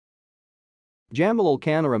Jamnalal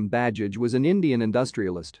Kaniram Bajaj was an Indian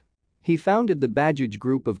industrialist. He founded the Bajaj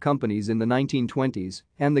Group of companies in the 1920s,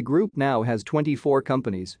 and the group now has 24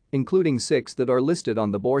 companies, including 6 that are listed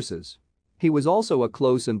on the bourses. He was also a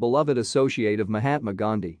close and beloved associate of Mahatma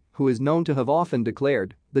Gandhi, who is known to have often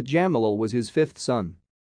declared that Jamnalal was his fifth son.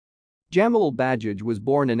 Jamnalal Bajaj was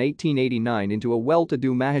born in 1889 into a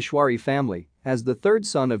well-to-do Maheshwari family as the third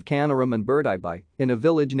son of Kaniram and Bajaj in a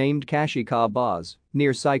village named Kashi Ka Baz,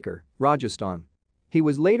 near Sikar, Rajasthan. He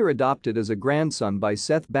was later adopted as a grandson by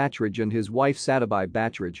Seth Bajaj and his wife Satibai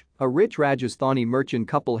Bajaj, a rich Rajasthani merchant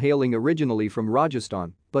couple hailing originally from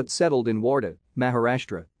Rajasthan but settled in Wardha,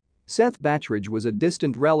 Maharashtra. Seth Bajaj was a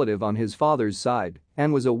distant relative on his father's side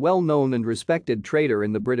and was a well-known and respected trader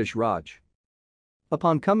in the British Raj.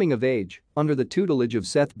 Upon coming of age, under the tutelage of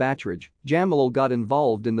Seth Bajaj, Jamnalal got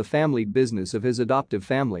involved in the family business of his adoptive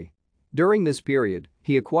family. During this period,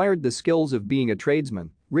 he acquired the skills of being a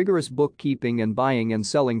tradesman, rigorous bookkeeping and buying and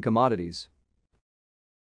selling commodities.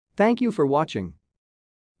 Thank you for watching.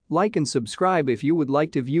 Like and subscribe if you would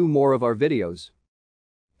like to view more of our videos.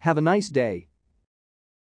 Have a nice day.